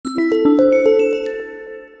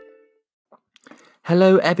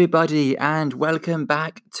Hello, everybody, and welcome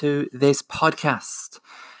back to this podcast.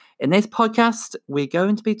 In this podcast, we're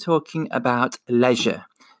going to be talking about leisure.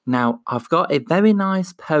 Now, I've got a very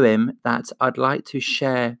nice poem that I'd like to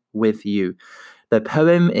share with you. The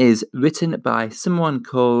poem is written by someone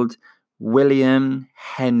called William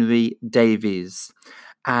Henry Davies,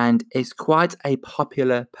 and it's quite a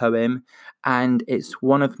popular poem, and it's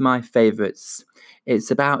one of my favorites. It's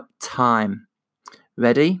about time.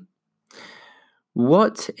 Ready?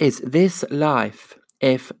 What is this life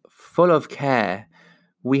if full of care?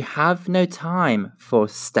 We have no time for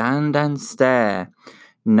stand and stare,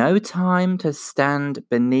 no time to stand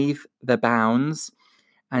beneath the bounds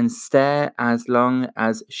and stare as long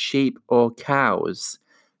as sheep or cows,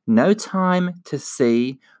 no time to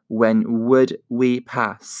see when would we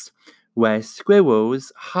pass, where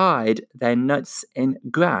squirrels hide their nuts in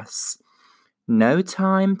grass, no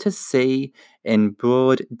time to see in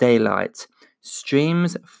broad daylight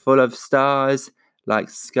streams full of stars like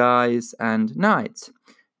skies and night.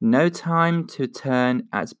 No time to turn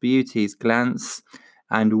at beauty's glance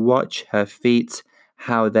and watch her feet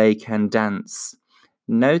how they can dance.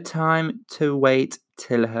 No time to wait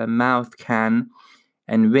till her mouth can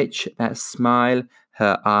enrich that smile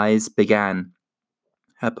her eyes began.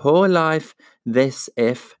 A poor life this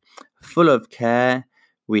if, full of care,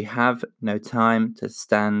 we have no time to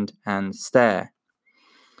stand and stare.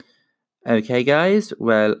 Okay, guys,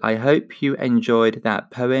 well, I hope you enjoyed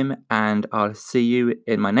that poem, and I'll see you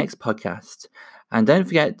in my next podcast. And don't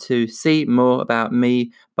forget to see more about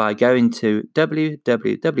me by going to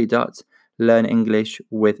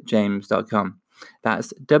www.learnenglishwithjames.com.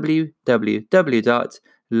 That's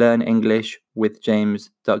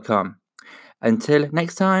www.learnenglishwithjames.com. Until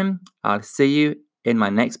next time, I'll see you in my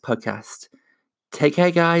next podcast. Take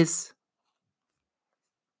care, guys.